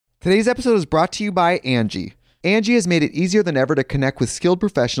Today's episode is brought to you by Angie. Angie has made it easier than ever to connect with skilled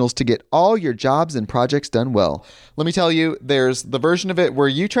professionals to get all your jobs and projects done well. Let me tell you, there's the version of it where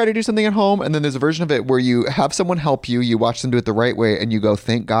you try to do something at home, and then there's a version of it where you have someone help you, you watch them do it the right way, and you go,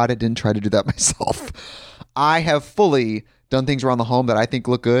 thank God I didn't try to do that myself. I have fully done things around the home that I think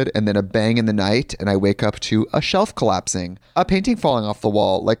look good, and then a bang in the night, and I wake up to a shelf collapsing, a painting falling off the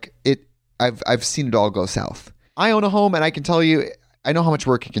wall. I've seen it all go south. I own a home, and I can tell you, I know how much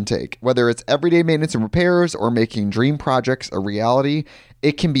work it can take. Whether it's everyday maintenance and repairs or making dream projects a reality,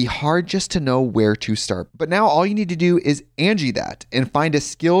 it can be hard just to know where to start. But now all you need to do is Angie that and find a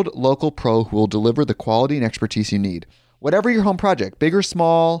skilled local pro who will deliver the quality and expertise you need. Whatever your home project, big or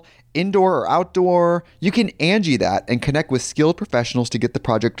small, indoor or outdoor, you can Angie that and connect with skilled professionals to get the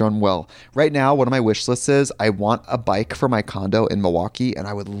project done well. Right now, one of my wish lists is I want a bike for my condo in Milwaukee, and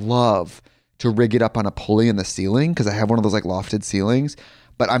I would love to rig it up on a pulley in the ceiling because I have one of those like lofted ceilings,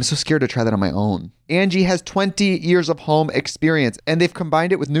 but I'm so scared to try that on my own. Angie has 20 years of home experience, and they've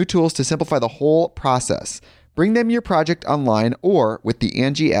combined it with new tools to simplify the whole process. Bring them your project online or with the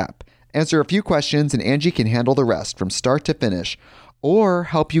Angie app. Answer a few questions and Angie can handle the rest from start to finish, or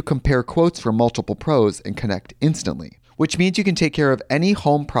help you compare quotes from multiple pros and connect instantly, which means you can take care of any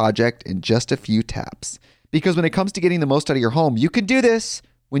home project in just a few taps. Because when it comes to getting the most out of your home, you can do this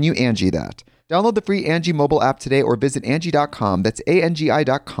when you Angie that. Download the free Angie mobile app today or visit Angie.com. That's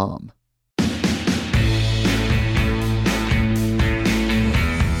ANGI.com.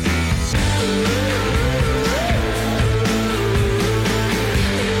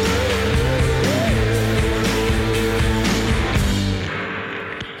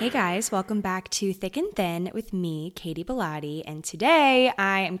 Hey guys, welcome back to Thick and Thin with me, Katie Bellotti, and today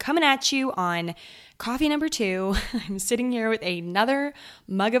I am coming at you on coffee number 2. I'm sitting here with another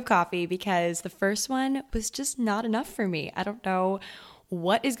mug of coffee because the first one was just not enough for me. I don't know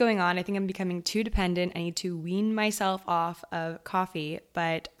what is going on. I think I'm becoming too dependent. I need to wean myself off of coffee,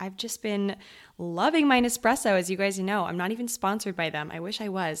 but I've just been loving my Nespresso. As you guys know, I'm not even sponsored by them. I wish I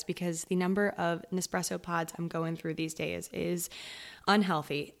was, because the number of Nespresso pods I'm going through these days is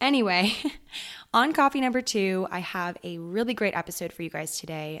unhealthy. Anyway, on coffee number 2, I have a really great episode for you guys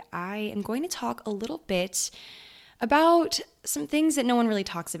today. I am going to talk a little bit about some things that no one really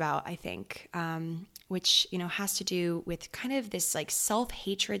talks about, I think, which, has to do with kind of this like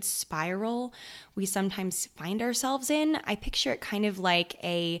self-hatred spiral we sometimes find ourselves in. I picture it kind of like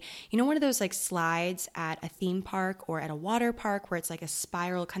one of those like slides at a theme park or at a water park where it's like a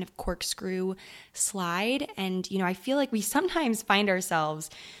spiral kind of corkscrew slide. And, I feel like we sometimes find ourselves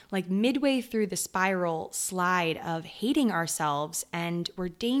like midway through the spiral slide of hating ourselves, and we're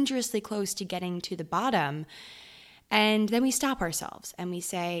dangerously close to getting to the bottom. And then we stop ourselves and we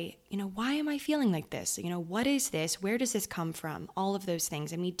say, why am I feeling like this? What is this? Where does this come from? All of those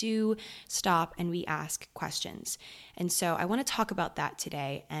things. And we do stop and we ask questions. And so I want to talk about that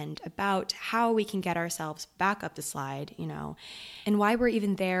today and about how we can get ourselves back up the slide, and why we're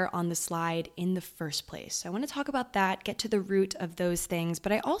even there on the slide in the first place. So I want to talk about that, get to the root of those things.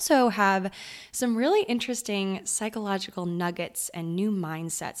 But I also have some really interesting psychological nuggets and new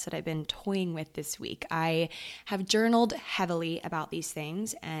mindsets that I've been toying with this week. I have journaled heavily about these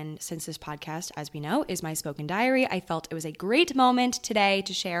things, and since this podcast, as we know, is my spoken diary, I felt it was a great moment today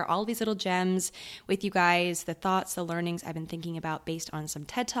to share all these little gems with you guys, the thoughts, the learnings I've been thinking about based on some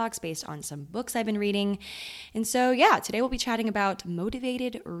TED Talks, based on some books I've been reading. And so, today we'll be chatting about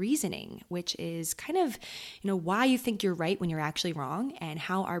motivated reasoning, which is kind of, why you think you're right when you're actually wrong, and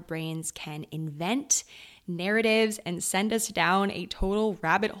how our brains can invent narratives and send us down a total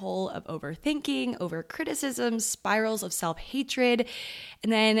rabbit hole of overthinking, over criticism, spirals of self-hatred.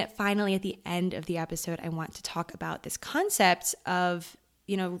 And then finally, at the end of the episode, I want to talk about this concept of,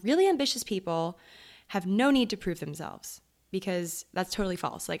 really ambitious people have no need to prove themselves, because that's totally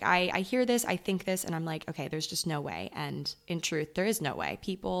false. Like I hear this, I think this, and I'm like, okay, there's just no way. And in truth, there is no way.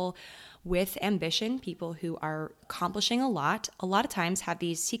 People with ambition, people who are accomplishing a lot of times have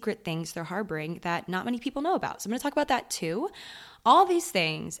these secret things they're harboring that not many people know about. So I'm going to talk about that too. All these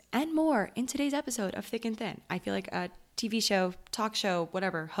things and more in today's episode of Thick and Thin. I feel like a TV show, talk show,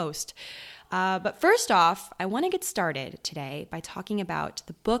 whatever, host. But first off, I want to get started today by talking about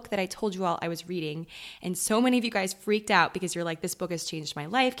the book that I told you all I was reading. And so many of you guys freaked out because you're like, this book has changed my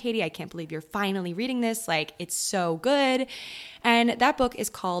life, Katie. I can't believe you're finally reading this. Like, it's so good. And that book is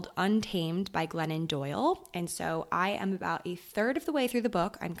called Untamed by Glennon Doyle. And so I am about a third of the way through the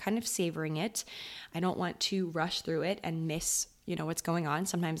book. I'm kind of savoring it. I don't want to rush through it and miss what's going on.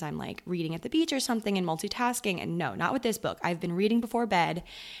 Sometimes I'm like reading at the beach or something and multitasking, and no, not with this book. I've been reading before bed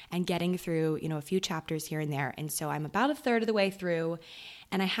and getting through, a few chapters here and there. And so I'm about a third of the way through,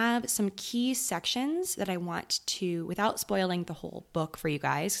 And I have some key sections that I want to, without spoiling the whole book for you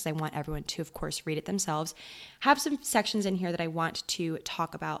guys, because I want everyone to, of course, read it themselves, have some sections in here that I want to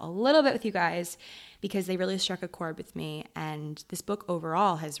talk about a little bit with you guys because they really struck a chord with me. And this book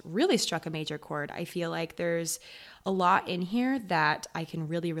overall has really struck a major chord. I feel like there's a lot in here that I can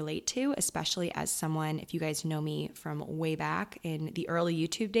really relate to, especially as someone, if you guys know me from way back in the early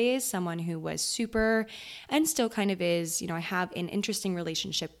YouTube days, someone who was super and still kind of is, I have an interesting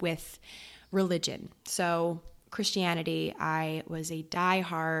relationship with religion. So Christianity, I was a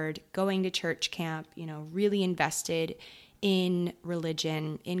diehard going to church camp, really invested in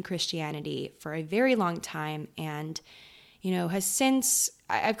religion, in Christianity for a very long time. And, has since,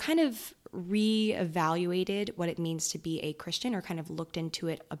 I've kind of reevaluated what it means to be a Christian, or kind of looked into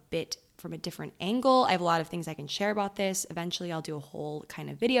it a bit from a different angle. I have a lot of things I can share about this. Eventually I'll do a whole kind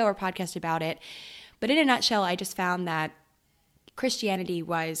of video or podcast about it. But in a nutshell, I just found that Christianity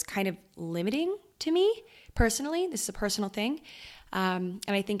was kind of limiting to me personally. This is a personal thing. And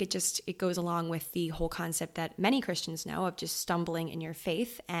I think it goes along with the whole concept that many Christians know of just stumbling in your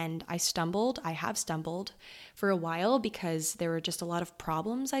faith. And I have stumbled for a while because there were just a lot of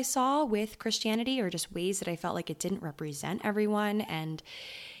problems I saw with Christianity, or just ways that I felt like it didn't represent everyone. And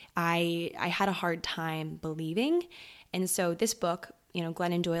I had a hard time believing. And so this book,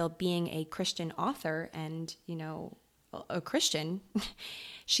 Glennon Doyle being a Christian author and, a Christian,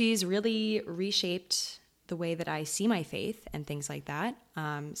 she's really reshaped the way that I see my faith and things like that.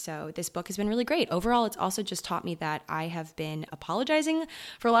 So this book has been really great. Overall, it's also just taught me that I have been apologizing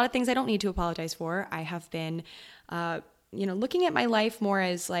for a lot of things I don't need to apologize for. I have been, looking at my life more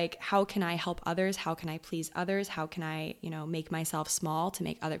as like, how can I help others? How can I please others? How can I, make myself small to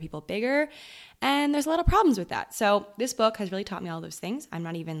make other people bigger? And there's a lot of problems with that. So this book has really taught me all those things. I'm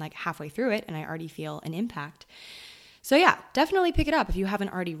not even like halfway through it and I already feel an impact. So yeah, definitely pick it up if you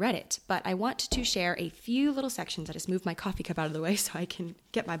haven't already read it. But I want to share a few little sections. I just moved my coffee cup out of the way so I can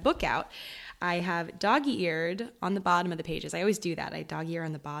get my book out. I have dog-eared on the bottom of the pages. I always do that. I dog-ear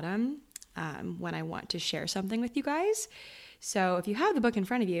on the bottom when I want to share something with you guys. So if you have the book in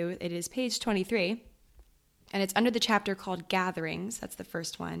front of you, it is page 23. And it's under the chapter called Gatherings. That's the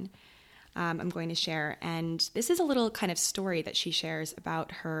first one I'm going to share. And this is a little kind of story that she shares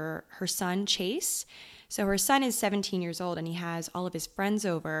about her son, Chase. So her son is 17 years old and he has all of his friends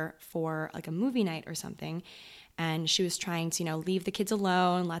over for like a movie night or something. And she was trying to, leave the kids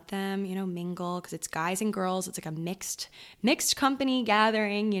alone, let them, mingle, because it's guys and girls. It's like a mixed company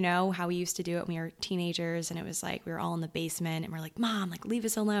gathering, how we used to do it when we were teenagers. And it was like we were all in the basement and we're like, Mom, like leave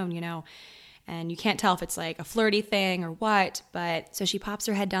us alone, And you can't tell if it's like a flirty thing or what. But so she pops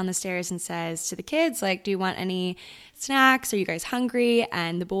her head down the stairs and says to the kids, like, do you want any snacks? Are you guys hungry?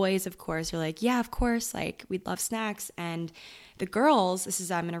 And the boys, of course, are like, yeah, of course. Like, we'd love snacks. And the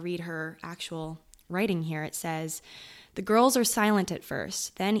girls, I'm going to read her actual writing here. It says, the girls are silent at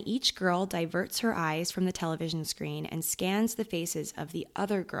first. Then each girl diverts her eyes from the television screen and scans the faces of the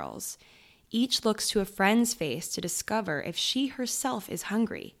other girls. Each looks to a friend's face to discover if she herself is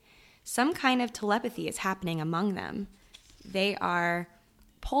hungry. Some kind of telepathy is happening among them. They are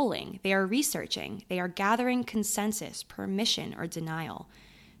polling, they are researching, they are gathering consensus, permission, or denial.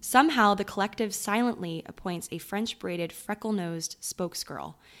 Somehow the collective silently appoints a French-braided, freckle-nosed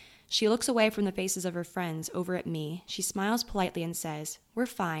spokesgirl. She looks away from the faces of her friends over at me. She smiles politely and says, "We're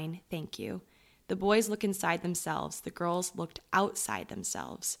fine, thank you." The boys look inside themselves. The girls looked outside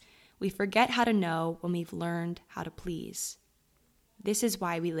themselves. We forget how to know when we've learned how to please. This is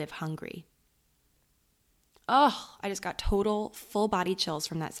why we live hungry. Oh, I just got total full body chills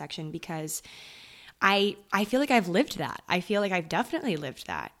from that section because I feel like I've lived that. I feel like I've definitely lived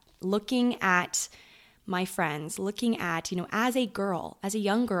that. Looking at my friends, looking at, as a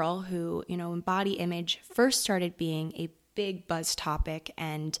young girl who, in body image first started being a big buzz topic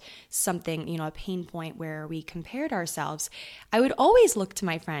and something, a pain point where we compared ourselves, I would always look to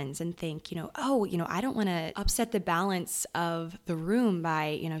my friends and think, I don't want to upset the balance of the room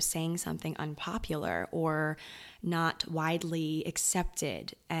by, saying something unpopular or not widely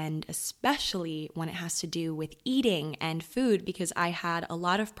accepted. And especially when it has to do with eating and food, because I had a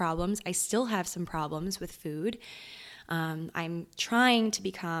lot of problems. I still have some problems with food. I'm trying to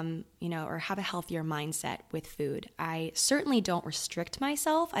become, or have a healthier mindset with food. I certainly don't restrict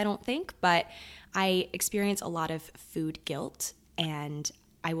myself, I don't think, but I experience a lot of food guilt, and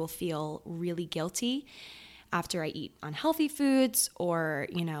I will feel really guilty after I eat unhealthy foods, or,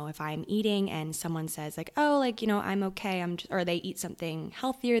 if I'm eating and someone says like, oh, like, I'm okay, or they eat something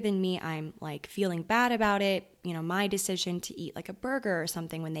healthier than me, I'm like feeling bad about it, my decision to eat like a burger or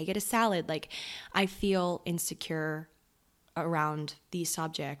something when they get a salad, like I feel insecure around the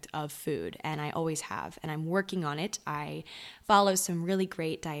subject of food, and I always have, and I'm working on it. I follow some really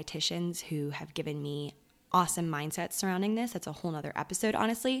great dietitians who have given me awesome mindsets surrounding this. That's a whole nother episode,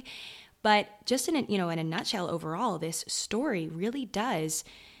 honestly. But just in a nutshell, overall, this story really does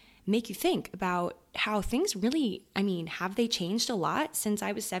make you think about how things really, have they changed a lot since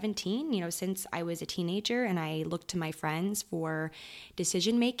I was 17? Since I was a teenager and I looked to my friends for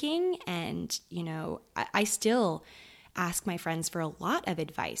decision making, and, I still ask my friends for a lot of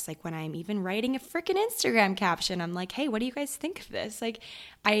advice. Like when I'm even writing a freaking Instagram caption, I'm like, hey, what do you guys think of this? Like,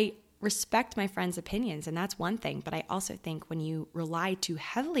 I respect my friends' opinions, and that's one thing. But I also think when you rely too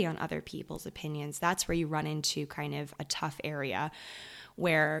heavily on other people's opinions, that's where you run into kind of a tough area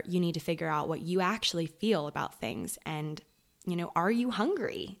where you need to figure out what you actually feel about things. And, are you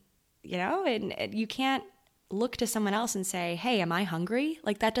hungry? And you can't look to someone else and say, hey, am I hungry?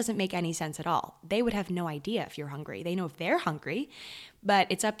 Like, that doesn't make any sense at all. They would have no idea if you're hungry. They know if they're hungry, but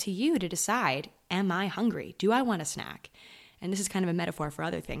it's up to you to decide, am I hungry? Do I want a snack? And this is kind of a metaphor for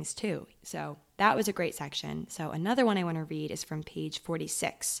other things too. So that was a great section. So another one I want to read is from page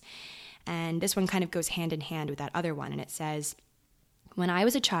 46. And this one kind of goes hand in hand with that other one. And it says, when I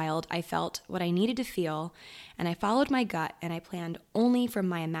was a child, I felt what I needed to feel, and I followed my gut, and I planned only from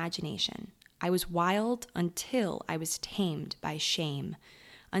my imagination. I was wild until I was tamed by shame,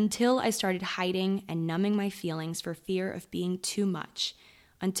 until I started hiding and numbing my feelings for fear of being too much,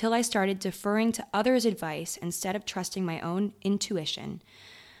 until I started deferring to others' advice instead of trusting my own intuition,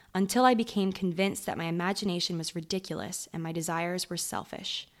 until I became convinced that my imagination was ridiculous and my desires were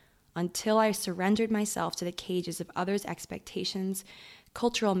selfish, until I surrendered myself to the cages of others' expectations,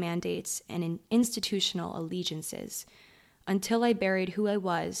 cultural mandates, and institutional allegiances, until I buried who I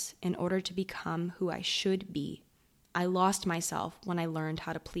was in order to become who I should be. I lost myself when I learned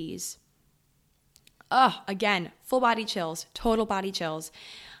how to please. Again, full body chills, total body chills.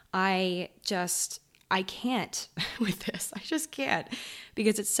 I can't with this. I just can't,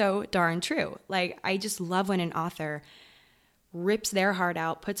 because it's so darn true. Like, I just love when an author rips their heart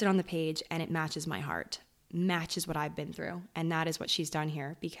out, puts it on the page, and it matches my heart, matches what I've been through. And that is what she's done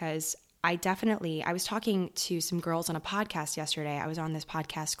here, because I was talking to some girls on a podcast yesterday. I was on this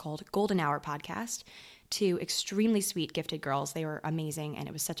podcast called Golden Hour Podcast, two extremely sweet, gifted girls. They were amazing, and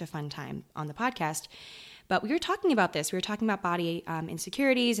it was such a fun time on the podcast. But we were talking about this. We were talking about body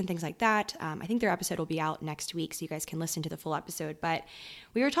insecurities and things like that. I think their episode will be out next week, so you guys can listen to the full episode. But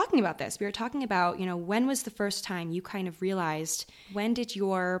we were talking about this. We were talking about, when was the first time you kind of realized, when did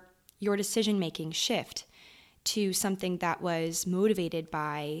your decision-making shift to something that was motivated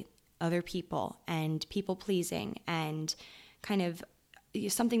by other people and people-pleasing and kind of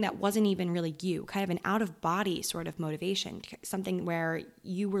something that wasn't even really you, kind of an out-of-body sort of motivation, something where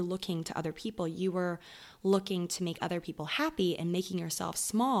you were looking to other people, you were looking to make other people happy and making yourself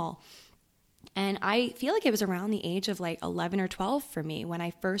small. And I feel like it was around the age of like 11 or 12 for me when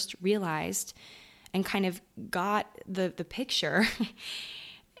I first realized and kind of got the picture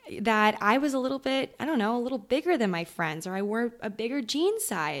that I was a little bit, a little bigger than my friends, or I wore a bigger jean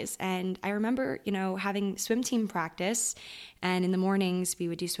size. And I remember, having swim team practice, and in the mornings we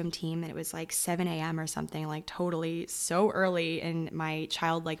would do swim team, and it was like 7 a.m. or something, like totally so early in my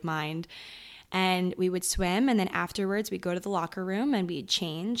childlike mind. And we would swim, and then afterwards we'd go to the locker room and we'd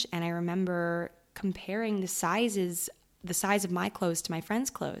change. And I remember comparing the size of my clothes to my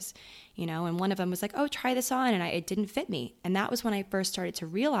friends' clothes, and one of them was like, oh, try this on. And it didn't fit me. And that was when I first started to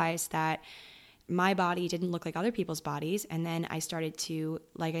realize that my body didn't look like other people's bodies. And then I started to,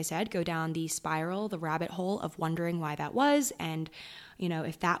 like I said, go down the spiral, the rabbit hole of wondering why that was. And,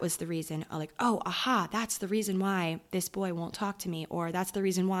 if that was the reason, that's the reason why this boy won't talk to me, or that's the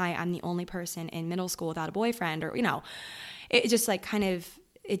reason why I'm the only person in middle school without a boyfriend, or, it just like kind of,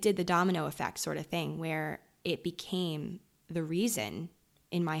 it did the domino effect sort of thing where it became the reason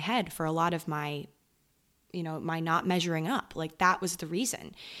in my head for a lot of my, my not measuring up. Like, that was the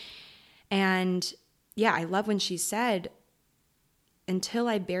reason. And yeah, I love when she said, until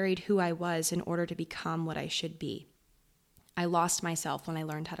I buried who I was in order to become what I should be. I lost myself when I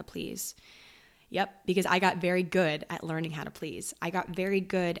learned how to please. Yep, because I got very good at learning how to please. I got very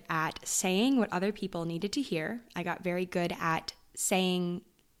good at saying what other people needed to hear. I got very good at saying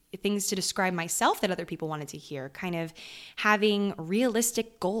things to describe myself that other people wanted to hear, kind of having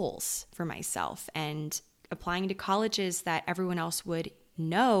realistic goals for myself and applying to colleges that everyone else would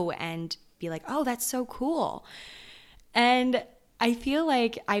know and be like, oh, that's so cool. And I feel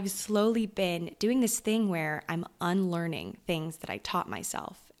like I've slowly been doing this thing where I'm unlearning things that I taught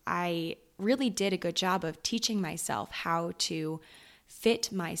myself. I really did a good job of teaching myself how to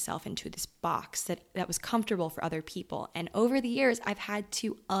fit myself into this box that was comfortable for other people. And over the years, I've had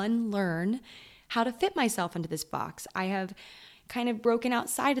to unlearn how to fit myself into this box. I have kind of broken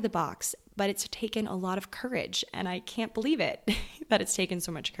outside of the box, but it's taken a lot of courage, and I can't believe it that it's taken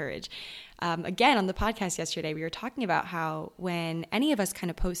so much courage. Again, on the podcast yesterday, we were talking about how when any of us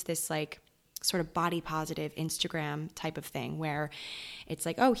kind of post this like sort of body positive Instagram type of thing where it's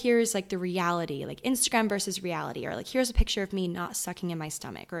like, oh, here's like the reality, like Instagram versus reality, or like here's a picture of me not sucking in my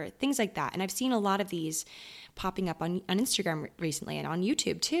stomach, or things like that. And I've seen a lot of these popping up on Instagram recently, and on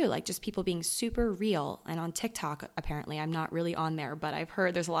YouTube too, like just people being super real. And on TikTok, apparently, I'm not really on there, but I've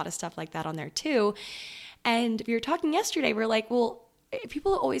heard there's a lot of stuff like that on there too. And we were talking yesterday, we're like, well,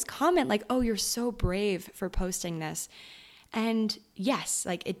 people always comment like, oh, you're so brave for posting this. And yes,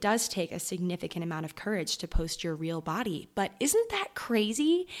 like it does take a significant amount of courage to post your real body, but isn't that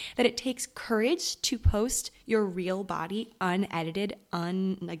crazy that it takes courage to post your real body unedited,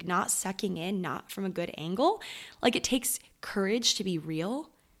 like not sucking in, not from a good angle? Like it takes courage to be real.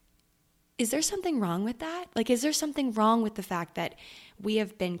 Is there something wrong with that? Like, is there something wrong with the fact that we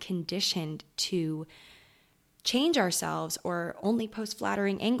have been conditioned to change ourselves or only post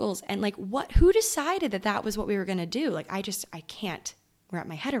flattering angles? And like, who decided that that was what we were going to do? Like, I can't wrap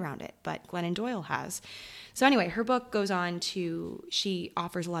my head around it, but Glennon Doyle has. So anyway, her book goes on to, she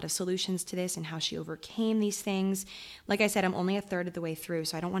offers a lot of solutions to this and how she overcame these things. Like I said, I'm only a third of the way through,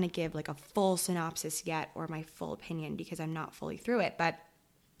 so I don't want to give like a full synopsis yet or my full opinion because I'm not fully through it, but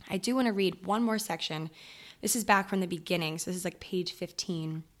I do want to read one more section. This is back from the beginning. So this is like page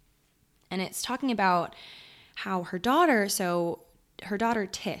 15. And it's talking about how her daughter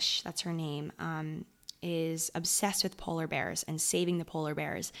Tish, that's her name, is obsessed with polar bears and saving the polar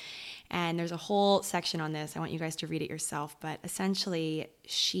bears. And there's a whole section on this. I want you guys to read it yourself. But essentially,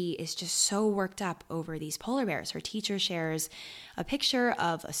 she is just so worked up over these polar bears. Her teacher shares a picture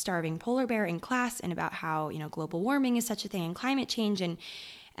of a starving polar bear in class and about how, global warming is such a thing and climate change.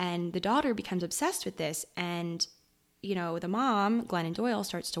 And the daughter becomes obsessed with this. And the mom, Glennon Doyle,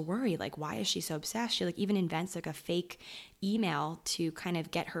 starts to worry, like, why is she so obsessed? She even invents a fake email to kind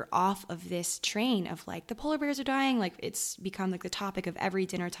of get her off of this train of like, the polar bears are dying. Like, it's become like the topic of every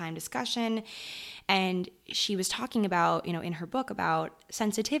dinner time discussion. And she was talking about, in her book about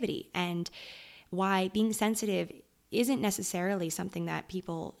sensitivity and why being sensitive isn't necessarily something that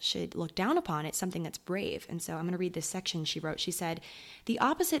people should look down upon. It's something that's brave. And so I'm going to read this section she wrote. She said, "The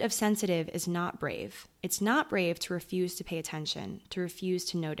opposite of sensitive is not brave. It's not brave to refuse to pay attention, to refuse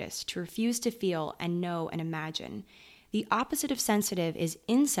to notice, to refuse to feel and know and imagine. The opposite of sensitive is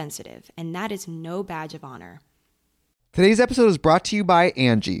insensitive, and that is no badge of honor." Today's episode is brought to you by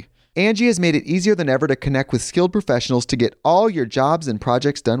Angie. Angie has made it easier than ever to connect with skilled professionals to get all your jobs and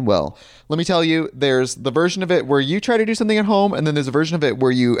projects done well. Let me tell you, there's the version of it where you try to do something at home, and then there's a version of it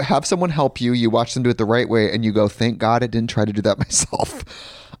where you have someone help you, you watch them do it the right way, and you go, thank God I didn't try to do that myself.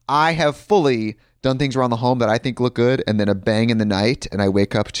 I have fully done things around the home that I think look good, and then a bang in the night, and I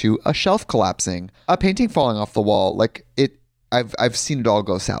wake up to a shelf collapsing, a painting falling off the wall. I've seen it all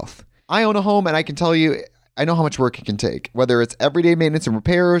go south. I own a home, and I can tell you, I know how much work it can take. Whether it's everyday maintenance and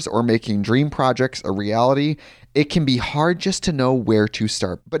repairs or making dream projects a reality, it can be hard just to know where to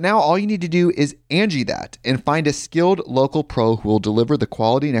start. But now all you need to do is Angie that and find a skilled local pro who will deliver the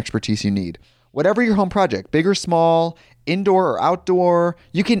quality and expertise you need. Whatever your home project, big or small, indoor or outdoor,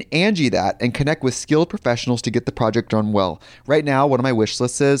 you can Angie that and connect with skilled professionals to get the project done well. Right now, one of my wish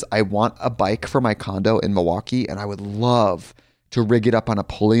lists is I want a bike for my condo in Milwaukee, and I would love to rig it up on a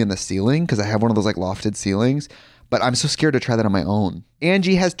pulley in the ceiling because I have one of those lofted ceilings, but I'm so scared to try that on my own.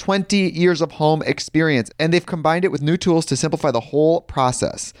 Angie has 20 years of home experience, and they've combined it with new tools to simplify the whole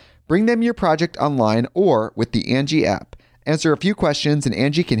process. Bring them your project online or with the Angie app. Answer a few questions and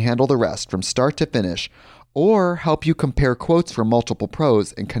Angie can handle the rest from start to finish, or help you compare quotes from multiple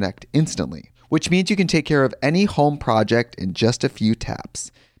pros and connect instantly, which means you can take care of any home project in just a few taps.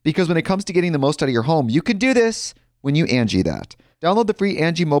 Because when it comes to getting the most out of your home, you can do this when you Angie that. Download the free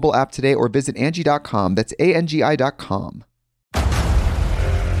Angie mobile app today or visit Angie.com. That's ANGI.com.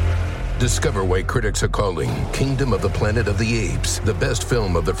 Discover why critics are calling Kingdom of the Planet of the Apes the best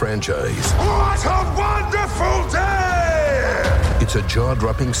film of the franchise. What a wonderful day! It's a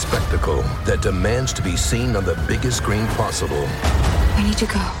jaw-dropping spectacle that demands to be seen on the biggest screen possible. I need to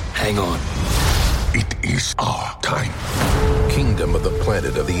go. Hang on. It is our time. Kingdom of the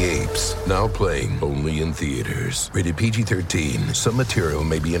Planet of the Apes. Now playing only in theaters. Rated PG-13. Some material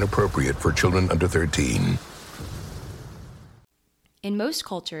may be inappropriate for children under 13. In most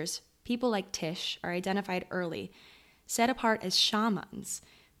cultures, people like Tish are identified early, set apart as shamans,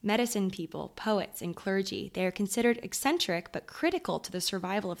 Medicine people, poets, and clergy, they are considered eccentric but critical to the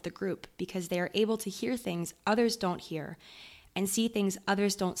survival of the group because they are able to hear things others don't hear and see things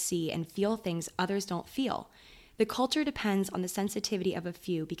others don't see and feel things others don't feel. The culture depends on the sensitivity of a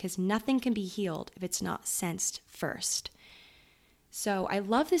few because nothing can be healed if it's not sensed first. So I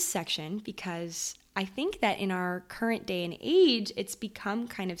love this section because I think that in our current day and age, it's become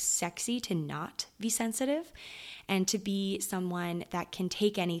kind of sexy to not be sensitive and to be someone that can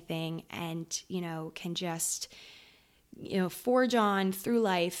take anything and, can just, forge on through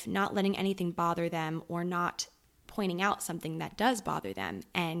life, not letting anything bother them or not pointing out something that does bother them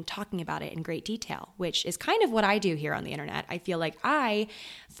and talking about it in great detail, which is kind of what I do here on the internet. I feel like I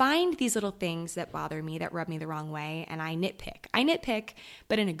find these little things that bother me, that rub me the wrong way, and I nitpick. I nitpick,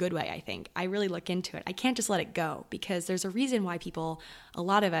 but in a good way, I think. I really look into it. I can't just let it go because there's a reason why people, a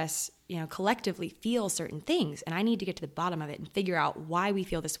lot of us, collectively feel certain things, and I need to get to the bottom of it and figure out why we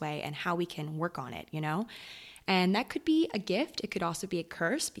feel this way and how we can work on it, And that could be a gift. It could also be a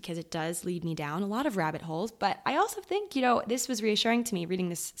curse because it does lead me down a lot of rabbit holes. But I also think, this was reassuring to me reading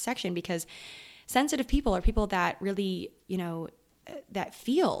this section because sensitive people are people that really, that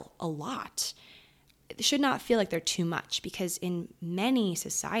feel a lot. It should not feel like they're too much because in many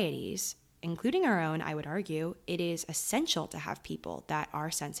societies, including our own, I would argue, it is essential to have people that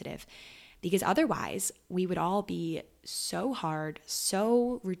are sensitive because otherwise we would all be so hard,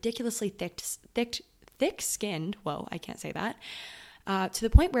 so ridiculously thick-skinned, whoa, I can't say that, to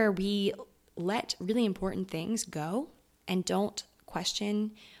the point where we let really important things go and don't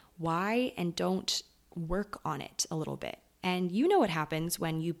question why and don't work on it a little bit. And you know what happens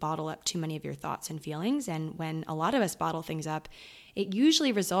when you bottle up too many of your thoughts and feelings, and when a lot of us bottle things up, it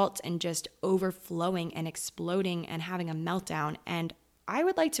usually results in just overflowing and exploding and having a meltdown. And I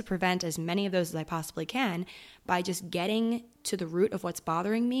would like to prevent as many of those as I possibly can by just getting to the root of what's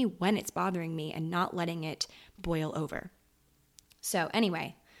bothering me when it's bothering me and not letting it boil over. So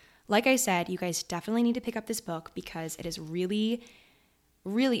anyway, like I said, you guys definitely need to pick up this book because it has really,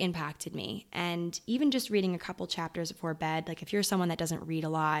 really impacted me. And even just reading a couple chapters before bed, like if you're someone that doesn't read a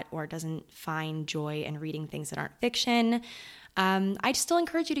lot or doesn't find joy in reading things that aren't fiction, I still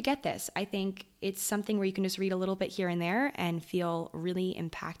encourage you to get this. I think it's something where you can just read a little bit here and there and feel really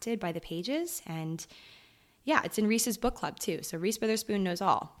impacted by the pages. And yeah, it's in Reese's book club too. So Reese Witherspoon knows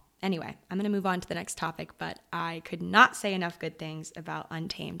all. Anyway, I'm going to move on to the next topic, but I could not say enough good things about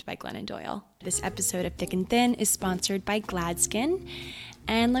Untamed by Glennon Doyle. This episode of Thick and Thin is sponsored by Gladskin,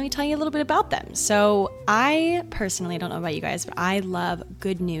 and let me tell you a little bit about them. So I personally, don't know about you guys, but I love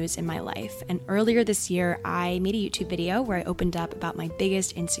good news in my life. And earlier this year, I made a YouTube video where I opened up about my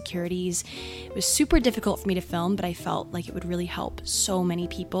biggest insecurities. It was super difficult for me to film, but I felt like it would really help so many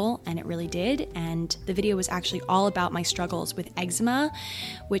people, and it really did. And the video was actually all about my struggles with eczema,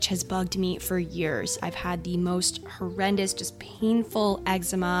 which has bugged me for years. I've had the most horrendous, just painful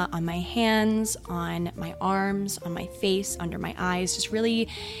eczema on my hands, on my arms, on my face, under my eyes, just really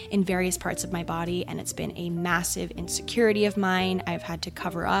in various parts of my body, and it's been a massive insecurity of mine. I've had to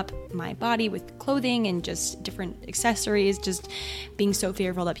cover up my body with clothing and just different accessories, just being so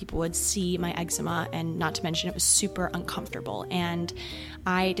fearful that people would see my eczema, and not to mention it was super uncomfortable. And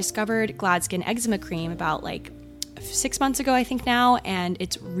I discovered Gladskin eczema cream about 6 months ago, I think now, and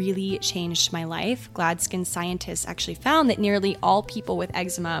it's really changed my life. Gladskin scientists actually found that nearly all people with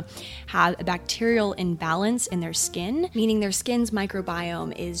eczema have a bacterial imbalance in their skin, meaning their skin's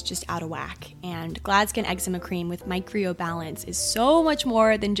microbiome is just out of whack. And Gladskin eczema cream with MicroBalance is so much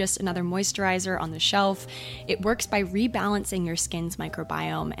more than just another moisturizer on the shelf. It works by rebalancing your skin's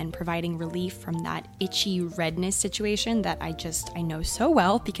microbiome and providing relief from that itchy redness situation that I know so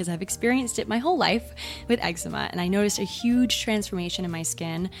well because I've experienced it my whole life with eczema, and I noticed a huge transformation in my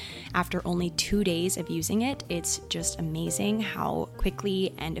skin after only 2 days of using it. It's just amazing how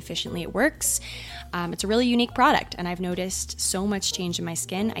quickly and efficiently it works. It's a really unique product, and I've noticed so much change in my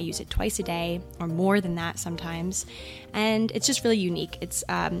skin. I use it twice a day or more than that sometimes, and it's just really unique. It's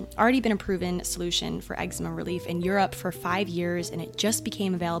already been a proven solution for eczema relief in Europe for 5 years, and it just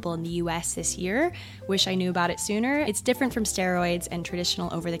became available in the US this year. Wish I knew about it sooner. It's different from steroids and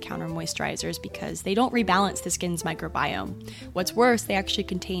traditional over-the-counter moisturizers because they don't rebalance the skin's microbiome. What's worse, they actually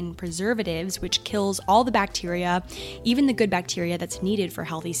contain preservatives, which kills all the bacteria, even the good bacteria that's needed for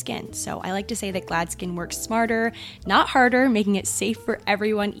healthy skin. So I like to say that Gladskin works smarter, not harder, making it safe for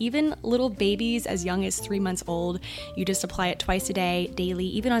everyone, even little babies as young as 3 months old. You just apply it twice a day, daily,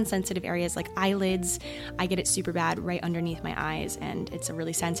 even on sensitive areas like eyelids. I get it super bad right underneath my eyes, and it's a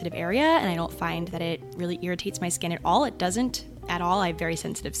really sensitive area, and I don't find that it really irritates my skin at all. It doesn't at all. I have very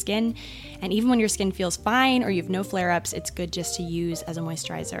sensitive skin. And even when your skin feels fine or you have no flare-ups, it's good just to use as a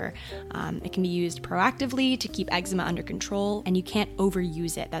moisturizer. It can be used proactively to keep eczema under control, and you can't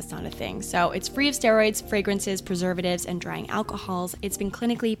overuse it. That's not a thing. So it's free of steroids, fragrances, preservatives, and drying alcohols. It's been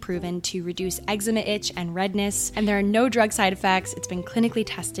clinically proven to reduce eczema itch and redness, and there are no drug side effects. It's been clinically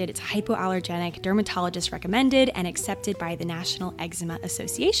tested. It's hypoallergenic, dermatologist recommended, and accepted by the National Eczema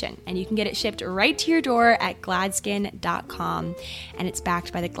Association. And you can get it shipped right to your door at gladskin.com, and it's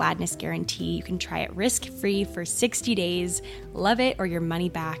backed by the Gladness Guarantee. You can try it risk-free for 60 days. Love it or your money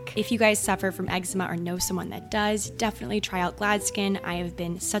back. If you guys suffer from eczema or know someone that does, definitely try out Gladskin. I have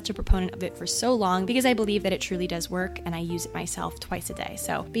been such a proponent of it for so long because I believe that it truly does work, and I use it myself twice a day.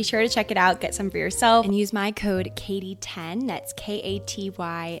 So be sure to check it out, get some for yourself, and use my code KATIE10, that's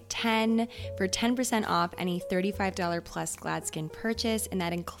KATY 10, for 10% off any $35 plus Gladskin purchase, and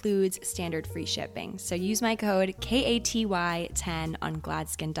that includes standard free shipping. So use my code KATY10 on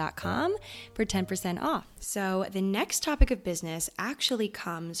gladskin.com for 10% off. So the next topic of business actually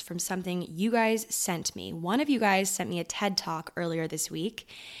comes from something you guys sent me. One of you guys sent me a TED Talk earlier this week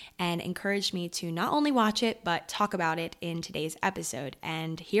and encouraged me to not only watch it, but talk about it in today's episode.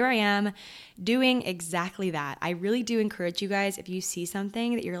 And here I am doing exactly that. I really do encourage you guys, if you see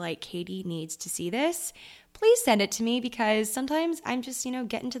something that you're like, Katie needs to see this, please send it to me, because sometimes I'm just,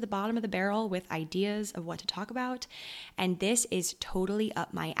 getting to the bottom of the barrel with ideas of what to talk about. And this is totally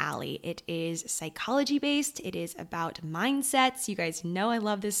up my alley. It is psychology based. It is about mindsets. You guys know I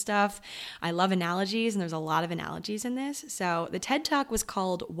love this stuff. I love analogies, and there's a lot of analogies in this. So the TED Talk was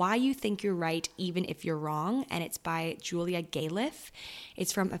called Why You Think You're Right Even If You're Wrong, and it's by Julia Galef.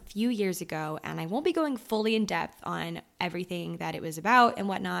 It's from a few years ago, and I won't be going fully in depth on everything that it was about and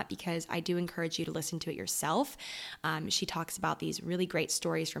whatnot, because I do encourage you to listen to it yourself. She talks about these really great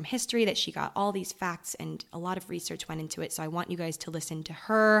stories from history that she got all these facts, and a lot of research went into it. So I want you guys to listen to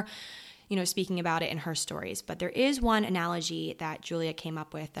her, speaking about it in her stories. But there is one analogy that Julia came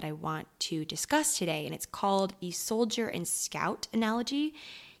up with that I want to discuss today, and it's called the soldier and scout analogy.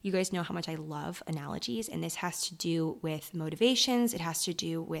 You guys know how much I love analogies, and this has to do with motivations. It has to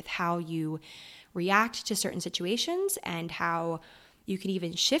do with how you react to certain situations and how you can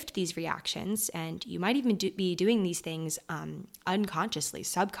even shift these reactions, and you might even be doing these things unconsciously,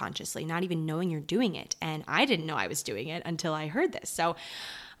 subconsciously, not even knowing you're doing it. And I didn't know I was doing it until I heard this. So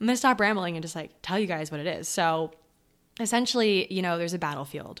I'm going to stop rambling and just tell you guys what it is. So essentially, there's a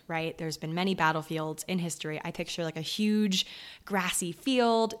battlefield, right? There's been many battlefields in history. I picture a huge grassy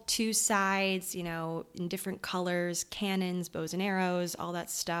field, two sides, in different colors, cannons, bows and arrows, all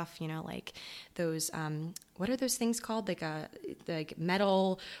that stuff, those, what are those things called? Like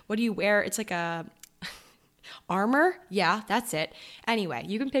metal, what do you wear? It's like a armor. Yeah, that's it. Anyway,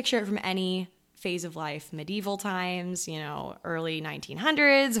 you can picture it from any phase of life, medieval times, early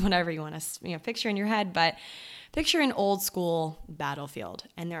 1900s, whatever you want to, picture in your head, but picture an old school battlefield.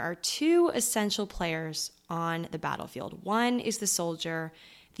 And there are two essential players on the battlefield. One is the soldier,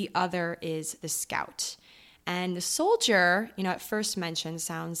 the other is the scout. And the soldier, at first mention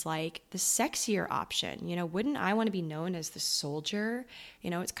sounds like the sexier option. Wouldn't I want to be known as the soldier?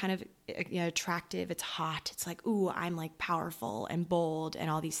 It's kind of attractive. It's hot. It's like, ooh, I'm powerful and bold and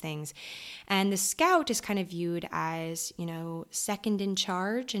all these things. And the scout is kind of viewed as, second in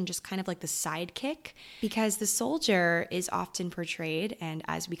charge and just kind of like the sidekick, because the soldier is often portrayed, and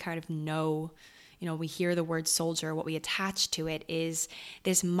as we kind of know, we hear the word soldier, what we attach to it is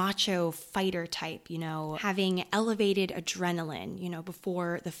this macho fighter type, having elevated adrenaline,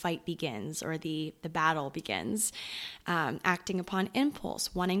 before the fight begins or the battle begins, acting upon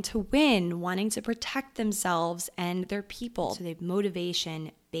impulse, wanting to win, wanting to protect themselves and their people. So they have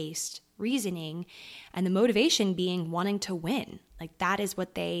motivation-based reasoning, and the motivation being wanting to win. That is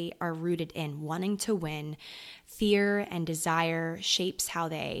what they are rooted in, wanting to win. Fear and desire shapes how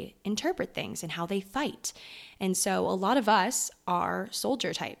they interpret things and how they fight. And so a lot of us are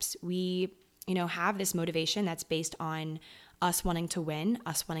soldier types. We, have this motivation that's based on us wanting to win,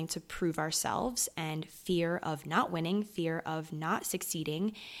 us wanting to prove ourselves, and fear of not winning, fear of not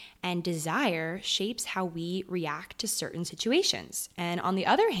succeeding, and desire shapes how we react to certain situations. And on the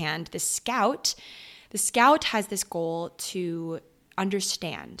other hand, the scout has this goal to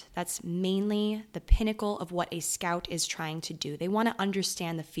understand. That's mainly the pinnacle of what a scout is trying to do. They want to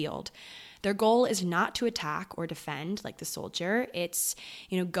understand the field. Their goal is not to attack or defend like the soldier. It's,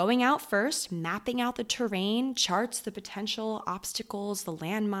 going out first, mapping out the terrain, charts the potential obstacles, the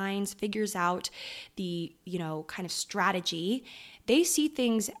landmines, figures out the, kind of strategy. They see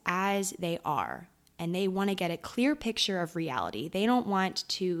things as they are. and they want to get a clear picture of reality. They don't want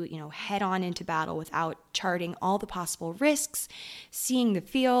to, head on into battle without charting all the possible risks, seeing the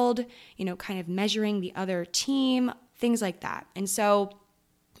field, kind of measuring the other team, things like that. And so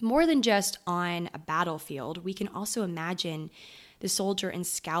more than just on a battlefield, we can also imagine the soldier and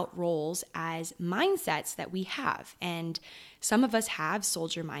scout roles as mindsets that we have. And some of us have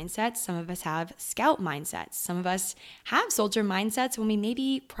soldier mindsets, some of us have scout mindsets, some of us have soldier mindsets when we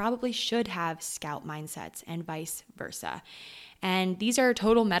maybe probably should have scout mindsets, and vice versa. And these are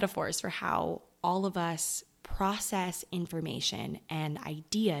total metaphors for how all of us process information and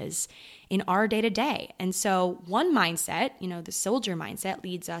ideas in our day-to-day. And so one mindset, the soldier mindset,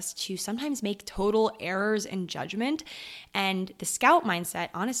 leads us to sometimes make total errors in judgment. And the scout mindset,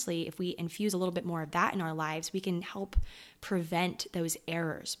 honestly, if we infuse a little bit more of that in our lives, we can help prevent those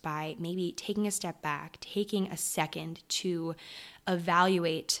errors by maybe taking a step back, taking a second to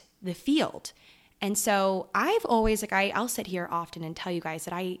evaluate the field. And so I've always, I'll sit here often and tell you guys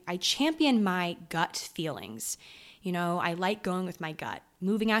that I champion my gut feelings. I like going with my gut.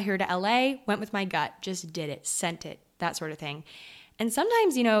 Moving out here to LA, went with my gut, just did it, sent it, that sort of thing. And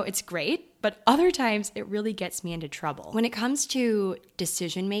sometimes, it's great, but other times it really gets me into trouble. When it comes to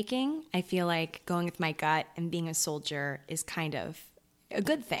decision making, I feel like going with my gut and being a soldier is kind of a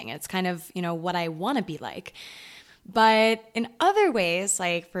good thing. It's kind of, what I want to be like. But in other ways,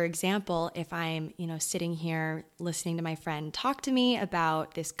 like for example, if I'm, sitting here listening to my friend talk to me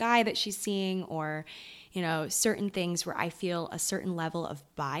about this guy that she's seeing, or, certain things where I feel a certain level of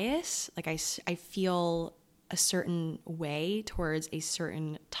bias, like I feel a certain way towards a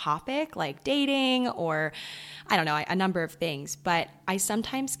certain topic, like dating, or I don't know, a number of things, but I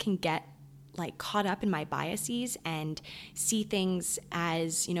sometimes can get caught up in my biases and see things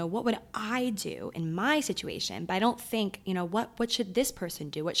as, what would I do in my situation? But I don't think, what should this person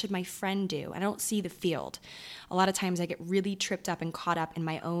do? What should my friend do? I don't see the field. A lot of times I get really tripped up and caught up in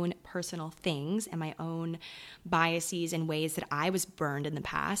my own personal things and my own biases and ways that I was burned in the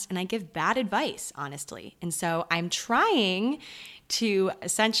past. And I give bad advice, honestly. And so I'm trying to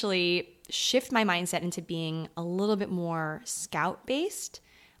essentially shift my mindset into being a little bit more scout-based.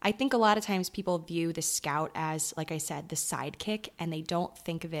 I think a lot of times people view the scout as, like I said, the sidekick, and they don't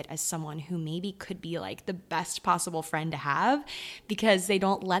think of it as someone who maybe could be the best possible friend to have, because they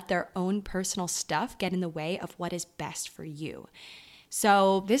don't let their own personal stuff get in the way of what is best for you.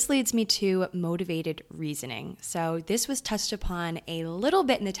 So this leads me to motivated reasoning. So this was touched upon a little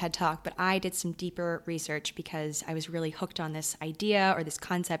bit in the TED Talk, but I did some deeper research because I was really hooked on this idea or this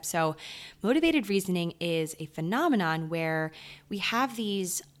concept. So motivated reasoning is a phenomenon where we have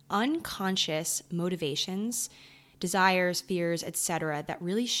these unconscious motivations, desires, fears, etc., that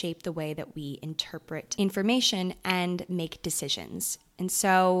really shape the way that we interpret information and make decisions. And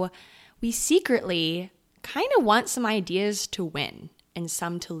so we secretly kind of want some ideas to win and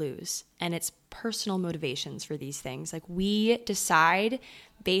some to lose. And it's personal motivations for these things. We decide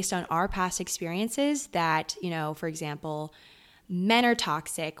based on our past experiences that, for example, men are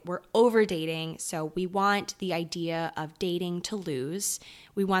toxic, we're over dating, so we want the idea of dating to lose.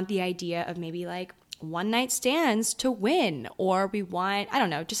 We want the idea of maybe one night stands to win, or we want, I don't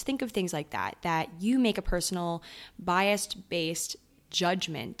know, just think of things like that you make a personal bias-based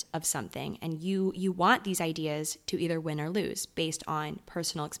judgment of something, and you want these ideas to either win or lose based on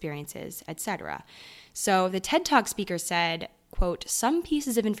personal experiences, etc. So the TED Talk speaker said, quote, "Some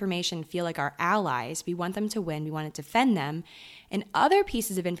pieces of information feel like our allies. We want them to win. We want to defend them. And other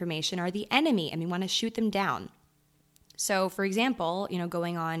pieces of information are the enemy, and we want to shoot them down." So, for example,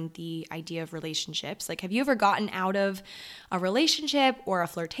 going on the idea of relationships, have you ever gotten out of a relationship or a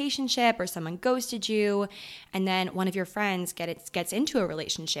flirtationship, or someone ghosted you, and then one of your friends gets into a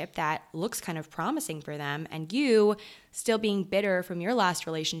relationship that looks kind of promising for them, and you, still being bitter from your last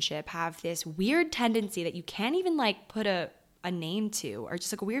relationship, have this weird tendency that you can't even put a name to, or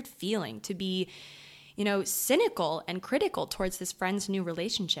just a weird feeling to be, cynical and critical towards this friend's new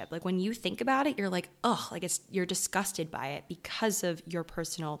relationship. When you think about it, you're you're disgusted by it because of your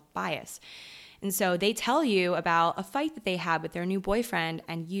personal bias. And so they tell you about a fight that they had with their new boyfriend,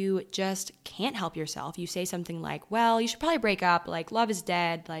 and you just can't help yourself. You say something like, well, you should probably break up, love is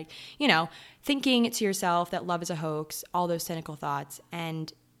dead, thinking to yourself that love is a hoax, all those cynical thoughts.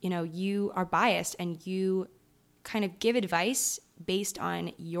 And, you are biased, and you kind of give advice based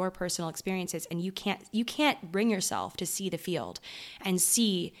on your personal experiences, and you can't bring yourself to see the field and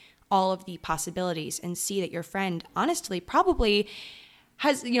see all of the possibilities and see that your friend honestly probably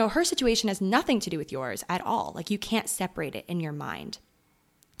has, her situation has nothing to do with yours at all. You can't separate it in your mind.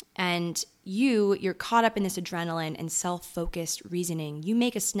 And you're caught up in this adrenaline and self-focused reasoning. You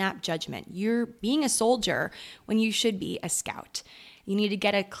make a snap judgment. You're being a soldier when you should be a scout. You need to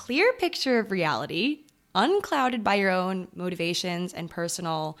get a clear picture of reality, unclouded by your own motivations and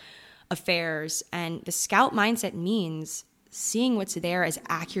personal affairs. And the scout mindset means seeing what's there as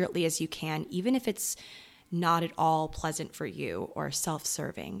accurately as you can, even if it's not at all pleasant for you or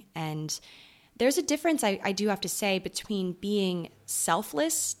self-serving. And there's a difference, I do have to say, between being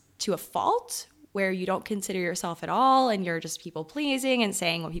selfless to a fault, where you don't consider yourself at all and you're just people-pleasing and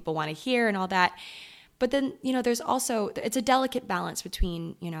saying what people want to hear and all that. But then, there's also, it's a delicate balance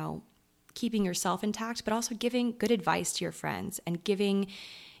between, keeping yourself intact, but also giving good advice to your friends and giving,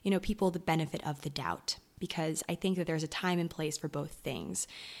 people the benefit of the doubt. Because I think that there's a time and place for both things.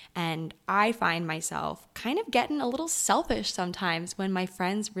 And I find myself kind of getting a little selfish sometimes when my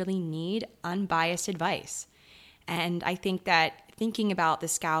friends really need unbiased advice. And I think that thinking about the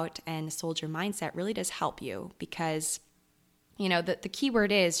scout and soldier mindset really does help you because, the key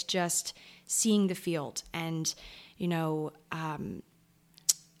word is just seeing the field and,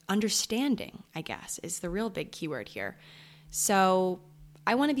 understanding, I guess, is the real big keyword here. So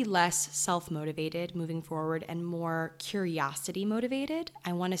I want to be less self-motivated moving forward and more curiosity motivated.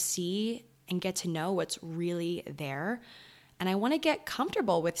 I want to see and get to know what's really there. And I want to get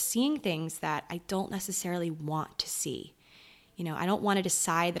comfortable with seeing things that I don't necessarily want to see. I don't want to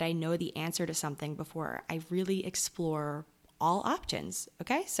decide that I know the answer to something before I really explore all options.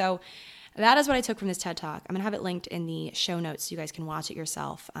 Okay, so that is what I took from this TED Talk. I'm going to have it linked in the show notes so you guys can watch it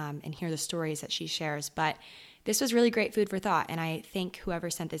yourself and hear the stories that she shares. But this was really great food for thought, and I thank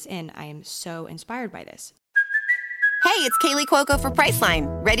whoever sent this in. I am so inspired by this. Hey, it's Kaylee Cuoco for Priceline.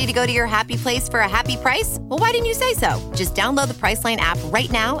 Ready to go to your happy place for a happy price? Well, why didn't you say so? Just download the Priceline app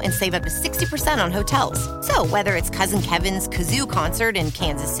right now and save up to 60% on hotels. So whether it's Cousin Kevin's Kazoo Concert in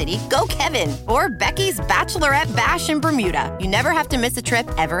Kansas City, go Kevin, or Becky's Bachelorette Bash in Bermuda, you never have to miss a trip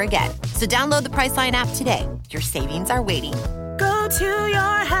ever again. So download the Priceline app today. Your savings are waiting. Go to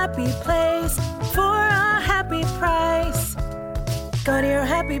your happy place for a happy price. Go to your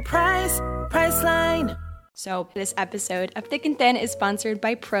happy price, Priceline. So this episode of Thick and Thin is sponsored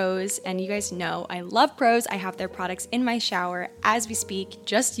by Prose, and you guys know I love Prose. I have their products in my shower as we speak.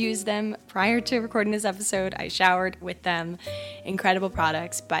 Just used them prior to recording this episode. I showered with them. Incredible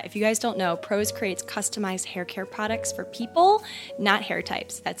products. But if you guys don't know, Prose creates customized hair care products for people, not hair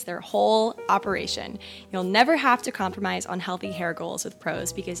types. That's their whole operation. You'll never have to compromise on healthy hair goals with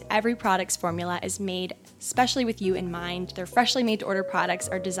Prose because every product's formula is made especially with you in mind. Their freshly made to order products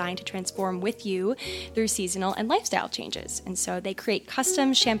are designed to transform with you through seasonal and lifestyle changes. And so they create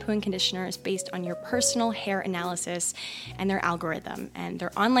custom shampoo and conditioners based on your personal hair analysis and their algorithm. And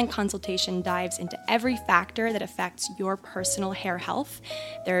their online consultation dives into every factor that affects your personal hair health.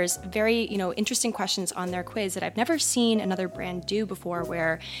 There's very, interesting questions on their quiz that I've never seen another brand do before,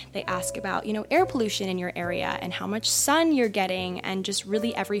 where they ask about, air pollution in your area and how much sun you're getting and just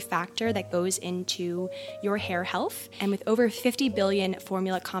really every factor that goes into your hair health. And with over 50 billion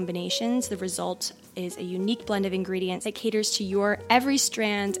formula combinations, the result is a unique blend of ingredients that caters to your every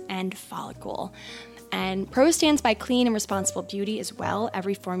strand and follicle. And Prose stands by clean and responsible beauty as well.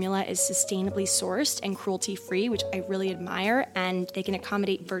 Every formula is sustainably sourced and cruelty-free, which I really admire, and they can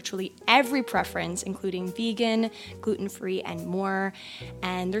accommodate virtually every preference, including vegan, gluten-free, and more.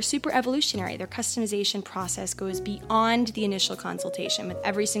 And they're super evolutionary. Their customization process goes beyond the initial consultation. With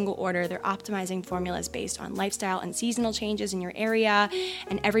every single order, they're optimizing formulas based on lifestyle and seasonal changes in your area,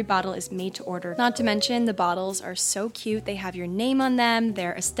 and every bottle is made to order. Not to mention, the bottles are so cute. They have your name on them.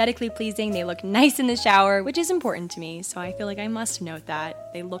 They're aesthetically pleasing. They look nice in the shower, which is important to me, so I feel like I must note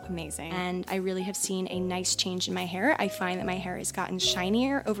that. They look amazing, and I really have seen a nice change in my hair. I find that my hair has gotten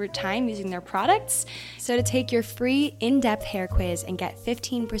shinier over time using their products. So to take your free in-depth hair quiz and get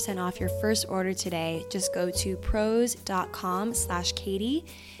 15% off your first order today, just go to prose.com/Katie.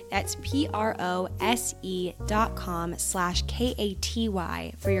 That's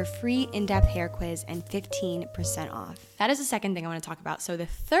prose.com/KATY for your free in-depth hair quiz and 15% off. That is the second thing I want to talk about. So the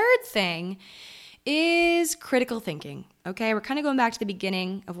third thing is critical thinking. Okay, we're kind of going back to the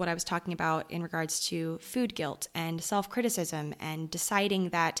beginning of what I was talking about in regards to food guilt and self-criticism and deciding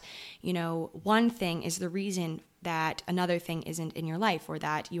that, one thing is the reason that another thing isn't in your life or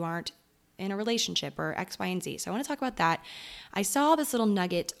that you aren't in a relationship or X, Y, and Z. So I want to talk about that. I saw this little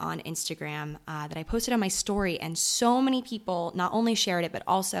nugget on Instagram that I posted on my story, and so many people not only shared it, but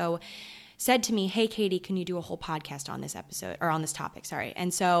also said to me, hey, Katie, can you do a whole podcast on this episode or on this topic? Sorry.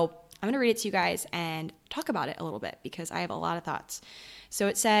 And so I'm going to read it to you guys and talk about it a little bit because I have a lot of thoughts. So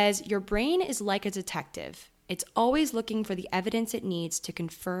it says, your brain is like a detective. It's always looking for the evidence it needs to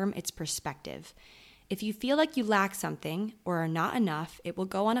confirm its perspective. If you feel like you lack something or are not enough, it will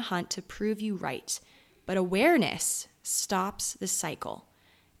go on a hunt to prove you right. But awareness stops the cycle.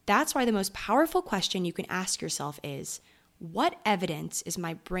 That's why the most powerful question you can ask yourself is, what evidence is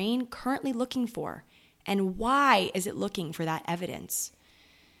my brain currently looking for? And why is it looking for that evidence?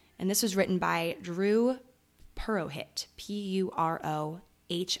 And this was written by Drew Purohit,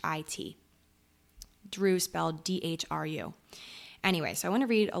 Purohit. Drew spelled Dhru. Anyway, so I want to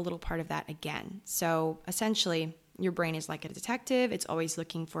read a little part of that again. So essentially, your brain is like a detective. It's always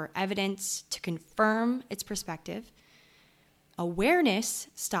looking for evidence to confirm its perspective. Awareness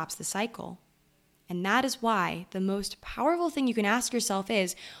stops the cycle. And that is why the most powerful thing you can ask yourself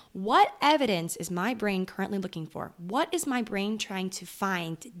is, what evidence is my brain currently looking for? What is my brain trying to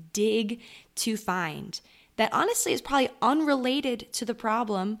find, dig to find? That honestly is probably unrelated to the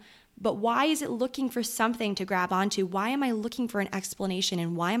problem, but why is it looking for something to grab onto? Why am I looking for an explanation,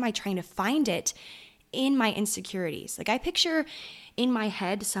 and why am I trying to find it in my insecurities? Like, I picture in my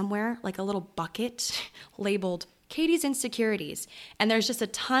head somewhere like a little bucket labeled Katie's insecurities. And there's just a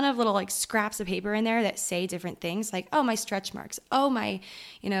ton of little like scraps of paper in there that say different things, like, oh, my stretch marks, oh, my,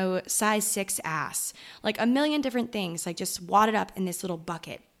 size 6 ass, like a million different things, like just wadded up in this little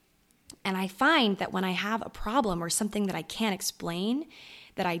bucket. And I find that when I have a problem or something that I can't explain,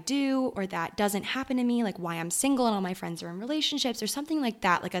 that I do, or that doesn't happen to me, like why I'm single and all my friends are in relationships or something like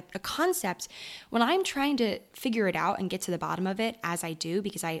that, like a concept, when I'm trying to figure it out and get to the bottom of it, as I do,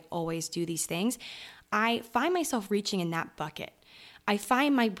 because I always do these things, I find myself reaching in that bucket. I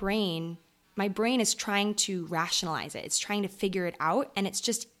find my brain is trying to rationalize it. It's trying to figure it out, and it's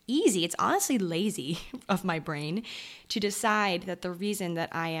just easy. It's honestly lazy of my brain to decide that the reason that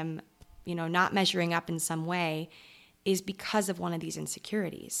I am, not measuring up in some way is because of one of these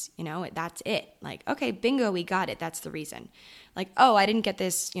insecurities. That's it. Like, okay, bingo, we got it. That's the reason. Like, oh, I didn't get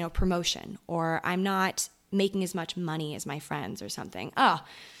this, promotion, or I'm not making as much money as my friends or something. Oh,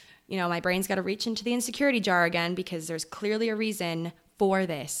 my brain's got to reach into the insecurity jar again because there's clearly a reason for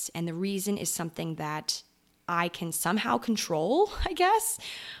this. And the reason is something that I can somehow control, I guess,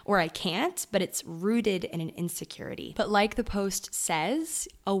 or I can't, but it's rooted in an insecurity. But like the post says,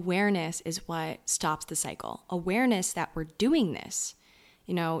 awareness is what stops the cycle. Awareness that we're doing this,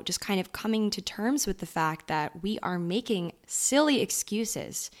 just kind of coming to terms with the fact that we are making silly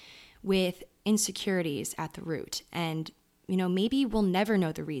excuses with insecurities at the root. And maybe we'll never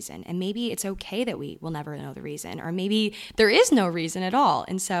know the reason, and maybe it's okay that we will never know the reason, or maybe there is no reason at all.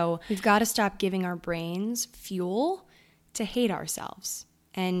 And so we've got to stop giving our brains fuel to hate ourselves.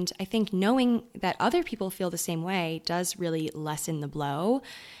 And I think knowing that other people feel the same way does really lessen the blow.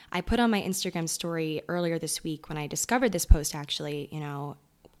 I put on my Instagram story earlier this week when I discovered this post, actually,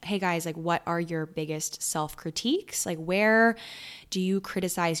 hey guys, like, what are your biggest self-critiques? Like, where do you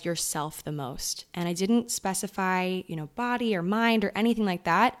criticize yourself the most? And I didn't specify, body or mind or anything like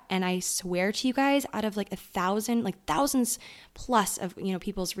that. And I swear to you guys, out of like 1,000, like thousands plus of,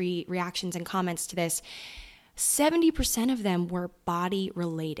 people's reactions and comments to this, 70% of them were body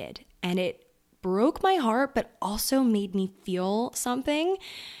related. And it broke my heart, but also made me feel something.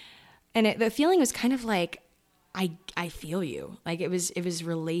 And the feeling was kind of like, I feel you. Like, it was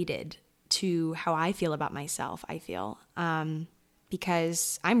related to how I feel about myself, I feel,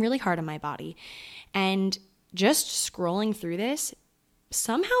 because I'm really hard on my body. And just scrolling through this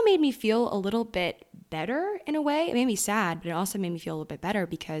somehow made me feel a little bit better in a way. It made me sad, but it also made me feel a little bit better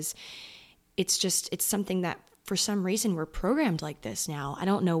because it's something that for some reason we're programmed like this now. I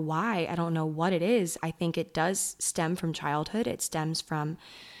don't know why. I don't know what it is. I think it does stem from childhood. It stems from,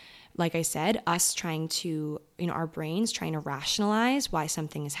 like I said, us trying to, our brains trying to rationalize why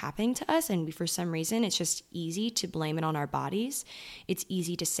something is happening to us. And for some reason, it's just easy to blame it on our bodies. It's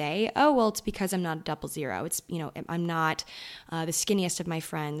easy to say, oh, well, it's because I'm not a 00. It's, I'm not the skinniest of my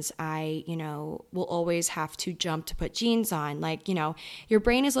friends. I, will always have to jump to put jeans on. Like, your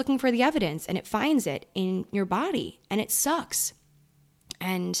brain is looking for the evidence and it finds it in your body, and it sucks.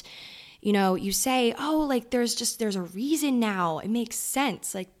 And you say, oh, like there's a reason now. It makes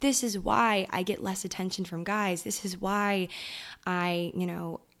sense. Like, this is why I get less attention from guys. This is why I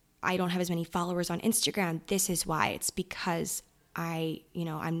don't have as many followers on Instagram. This is why. It's because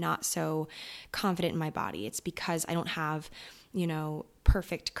I'm not so confident in my body. It's because I don't have,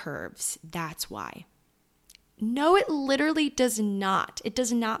 perfect curves. That's why. No, it literally does not. It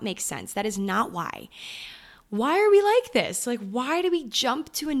does not make sense. That is not why. Why are we like this? Like, why do we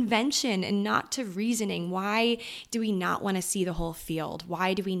jump to invention and not to reasoning? Why do we not want to see the whole field?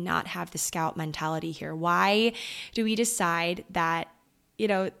 Why do we not have the scout mentality here? Why do we decide that,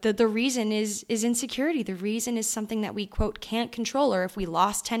 the reason is insecurity. The reason is something that we, quote, can't control, or if we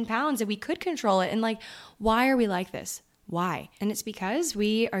lost 10 pounds and we could control it. And like, why are we like this? Why? And it's because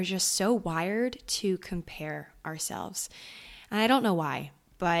we are just so wired to compare ourselves. And I don't know why,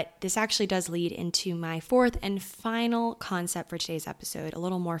 but this actually does lead into my fourth and final concept for today's episode, a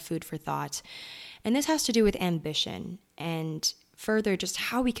little more food for thought. And this has to do with ambition and further just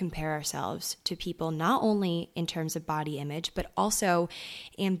how we compare ourselves to people, not only in terms of body image, but also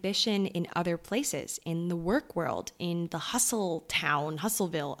ambition in other places, in the work world, in the hustle town,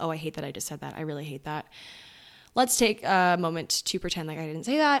 Hustleville. Oh, I hate that I just said that. I really hate that. Let's take a moment to pretend like I didn't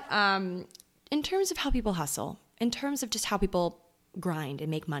say that. In terms of how people hustle, in terms of just how people grind and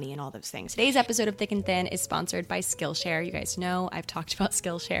make money and all those things. Today's episode of Thick and Thin is sponsored by Skillshare. You guys know I've talked about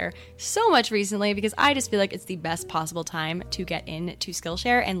Skillshare so much recently because I just feel like it's the best possible time to get into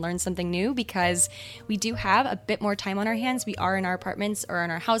Skillshare and learn something new, because we do have a bit more time on our hands. We are in our apartments or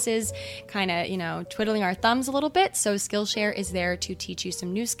in our houses, kind of, twiddling our thumbs a little bit. So Skillshare is there to teach you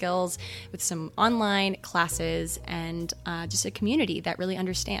some new skills with some online classes and just a community that really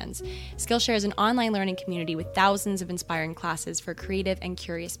understands. Skillshare is an online learning community with thousands of inspiring classes for creative and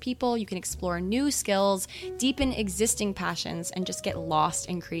curious people. You can explore new skills, deepen existing passions, and just get lost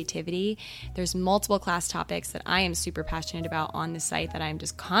in creativity. There's multiple class topics that I am super passionate about on the site that I'm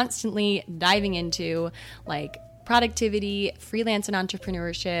just constantly diving into, like productivity, freelance and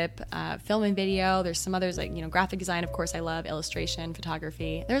entrepreneurship, film and video. There's some others like, graphic design, of course I love, illustration,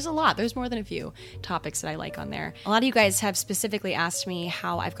 photography. There's a lot. There's more than a few topics that I like on there. A lot of you guys have specifically asked me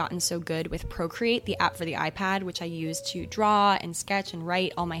how I've gotten so good with Procreate, the app for the iPad, which I use to draw and sketch and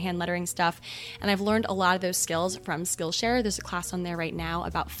write all my hand lettering stuff. And I've learned a lot of those skills from Skillshare. There's a class on there right now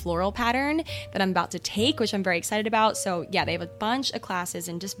about floral pattern that I'm about to take, which I'm very excited about. So yeah, they have a bunch of classes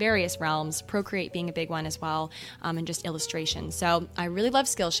in just various realms, Procreate being a big one as well. And just illustration. So I really love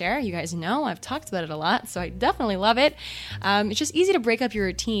Skillshare. You guys know I've talked about it a lot, so I definitely love it. It's just easy to break up your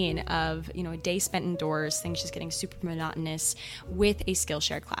routine of, a day spent indoors, things just getting super monotonous with a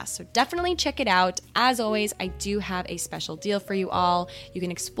Skillshare class. So definitely check it out. As always, I do have a special deal for you all. You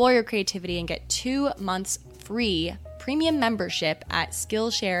can explore your creativity and get 2 months free premium membership at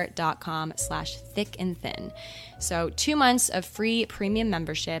Skillshare.com/thickandthin. So 2 months of free premium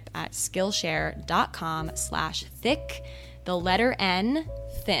membership at Skillshare.com/thick, the letter N,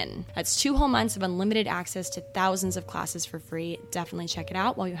 thin. That's 2 whole months of unlimited access to thousands of classes for free. Definitely check it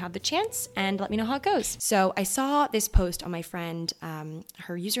out while you have the chance and let me know how it goes. So I saw this post on my friend.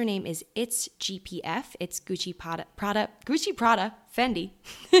 Her username is It's GPF. It's Gucci Prada, Fendi.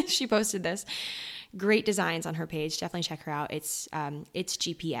 She posted this. Great designs on her page. Definitely check her out. It's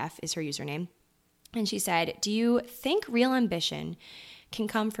GPF is her username. And she said, do you think real ambition can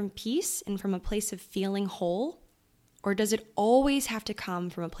come from peace and from a place of feeling whole? Or does it always have to come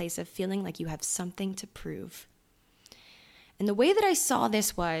from a place of feeling like you have something to prove? And the way that I saw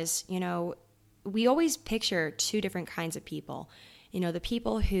this was, we always picture 2 different kinds of people. The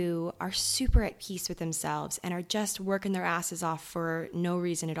people who are super at peace with themselves and are just working their asses off for no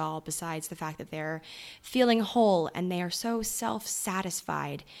reason at all besides the fact that they're feeling whole and they are so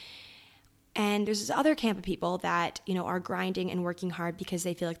self-satisfied. And there's this other camp of people that, are grinding and working hard because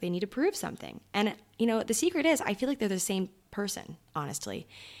they feel like they need to prove something. And, the secret is I feel like they're the same person, honestly.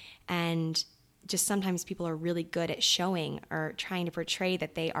 And just sometimes people are really good at showing or trying to portray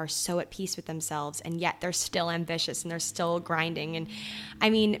that they are so at peace with themselves, and yet they're still ambitious and they're still grinding. And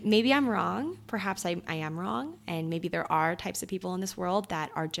maybe I'm wrong. Perhaps I am wrong. And maybe there are types of people in this world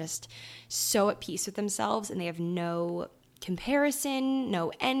that are just so at peace with themselves and they have no comparison,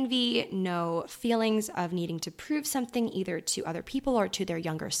 no envy, no feelings of needing to prove something either to other people or to their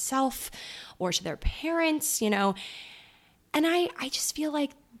younger self or to their parents, And I just feel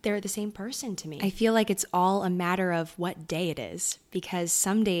like they're the same person to me. I feel like it's all a matter of what day it is, because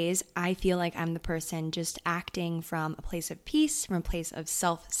some days I feel like I'm the person just acting from a place of peace, from a place of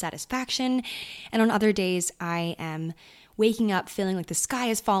self-satisfaction. And on other days I am waking up feeling like the sky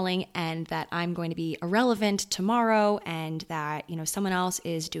is falling and that I'm going to be irrelevant tomorrow and that, someone else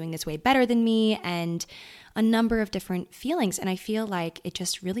is doing this way better than me, and a number of different feelings. And I feel like it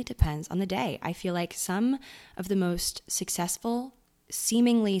just really depends on the day. I feel like some of the most successful,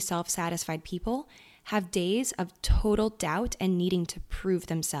 seemingly self-satisfied people have days of total doubt and needing to prove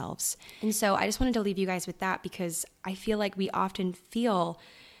themselves. And so I just wanted to leave you guys with that, because I feel like we often feel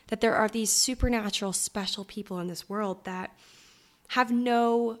that there are these supernatural, special people in this world that have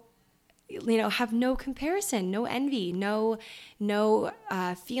no comparison, no envy, no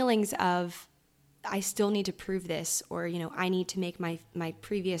feelings of I still need to prove this, or, you know, I need to make my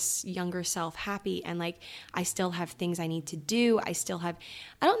previous younger self happy. And like, I still have things I need to do. I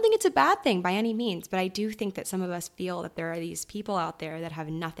don't think it's a bad thing by any means, but I do think that some of us feel that there are these people out there that have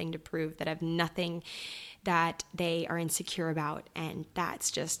nothing to prove, that have nothing that they are insecure about. And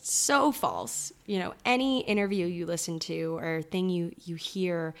that's just so false. You know, any interview you listen to or thing you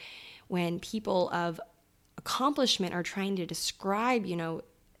hear when people of accomplishment are trying to describe, you know,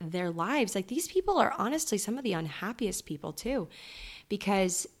 their lives, like, these people are honestly some of the unhappiest people too,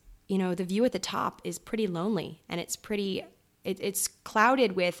 because, you know, the view at the top is pretty lonely, and it's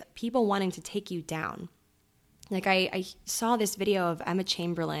clouded with people wanting to take you down. Like, I saw this video of Emma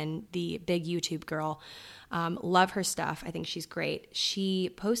Chamberlain, the big YouTube girl. Love her stuff. I think she's great. She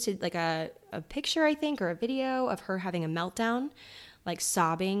posted like a picture, I think, or a video of her having a meltdown, like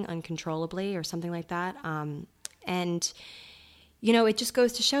sobbing uncontrollably or something like that. And you know, it just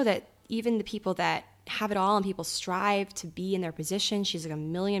goes to show that even the people that have it all and people strive to be in their position, she's like a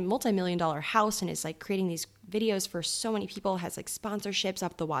multi-million-dollar house and is like creating these videos for so many people, has like sponsorships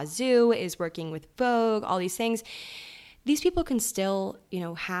up the wazoo, is working with Vogue, all these things. These people can still, you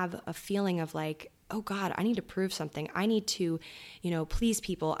know, have a feeling of like, oh God, I need to prove something. I need to, you know, please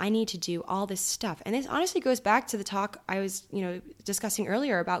people. I need to do all this stuff. And this honestly goes back to the talk I was, you know, discussing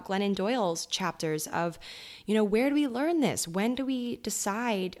earlier about Glennon Doyle's chapters of, you know, where do we learn this? When do we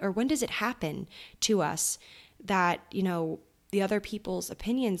decide, or when does it happen to us that, you know, the other people's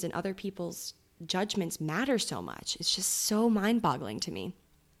opinions and other people's judgments matter so much? It's just so mind-boggling to me.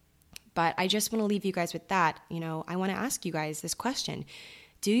 But I just want to leave you guys with that. You know, I want to ask you guys this question.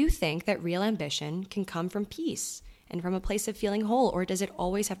 Do you think that real ambition can come from peace and from a place of feeling whole, or does it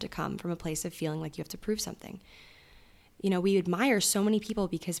always have to come from a place of feeling like you have to prove something? You know, we admire so many people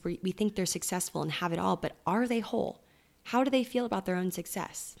because we think they're successful and have it all, but are they whole? How do they feel about their own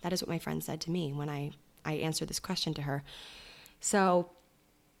success? That is what my friend said to me when I answered this question to her. So,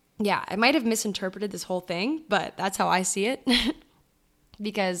 yeah, I might have misinterpreted this whole thing, but that's how I see it.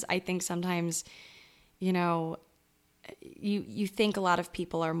 Because I think sometimes, you know, you think a lot of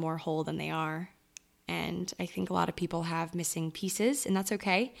people are more whole than they are. And I think a lot of people have missing pieces, and that's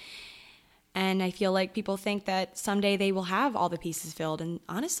okay. And I feel like people think that someday they will have all the pieces filled. And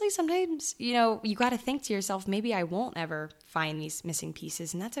honestly, sometimes, you know, you got to think to yourself, maybe I won't ever find these missing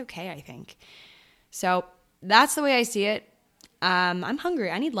pieces. And that's okay, I think. So that's the way I see it. I'm hungry.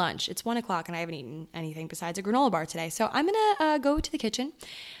 I need lunch. It's 1:00 and I haven't eaten anything besides a granola bar today. So I'm going to go to the kitchen.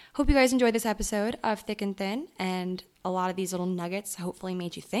 Hope you guys enjoyed this episode of Thick and Thin, and a lot of these little nuggets hopefully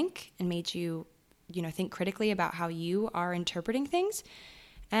made you think and made you, you know, think critically about how you are interpreting things.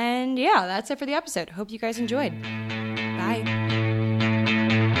 And yeah, that's it for the episode. Hope you guys enjoyed. Bye.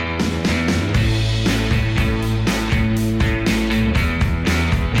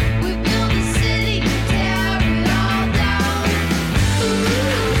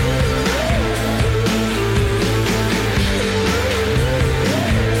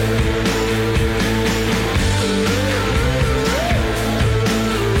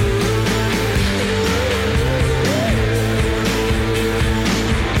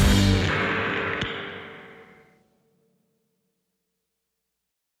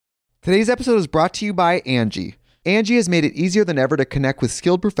 Today's episode is brought to you by Angie. Angie has made it easier than ever to connect with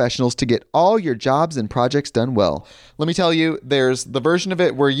skilled professionals to get all your jobs and projects done well. Let me tell you, there's the version of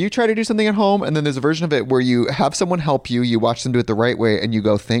it where you try to do something at home, and then there's a version of it where you have someone help you, you watch them do it the right way, and you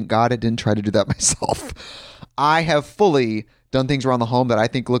go, thank God I didn't try to do that myself. I have fully done things around the home that I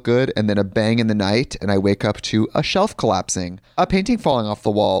think look good, and then a bang in the night, and I wake up to a shelf collapsing, a painting falling off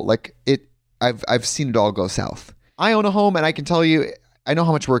the wall. Like, I've seen it all go south. I own a home, and I can tell you, I know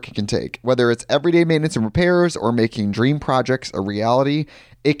how much work it can take. Whether it's everyday maintenance and repairs or making dream projects a reality,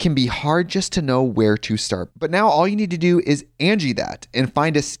 it can be hard just to know where to start. But now all you need to do is Angie that and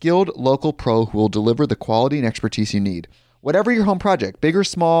find a skilled local pro who will deliver the quality and expertise you need. Whatever your home project, big or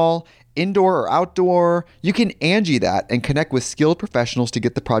small, indoor or outdoor, you can Angie that and connect with skilled professionals to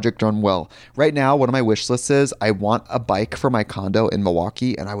get the project done well. Right now, one of my wish lists is I want a bike for my condo in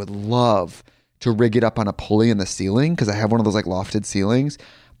Milwaukee, and I would love to rig it up on a pulley in the ceiling because I have one of those like lofted ceilings,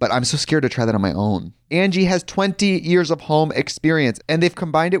 but I'm so scared to try that on my own. Angie has 20 years of home experience, and they've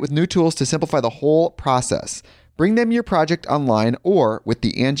combined it with new tools to simplify the whole process. Bring them your project online or with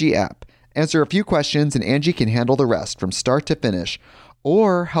the Angie app. Answer a few questions and Angie can handle the rest from start to finish,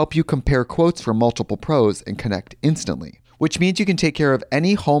 or help you compare quotes from multiple pros and connect instantly, which means you can take care of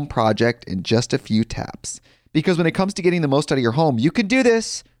any home project in just a few taps. Because when it comes to getting the most out of your home, you can do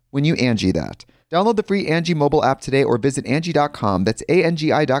this when you Angie that. Download the free Angie mobile app today or visit Angie.com. That's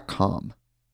ANGI.com.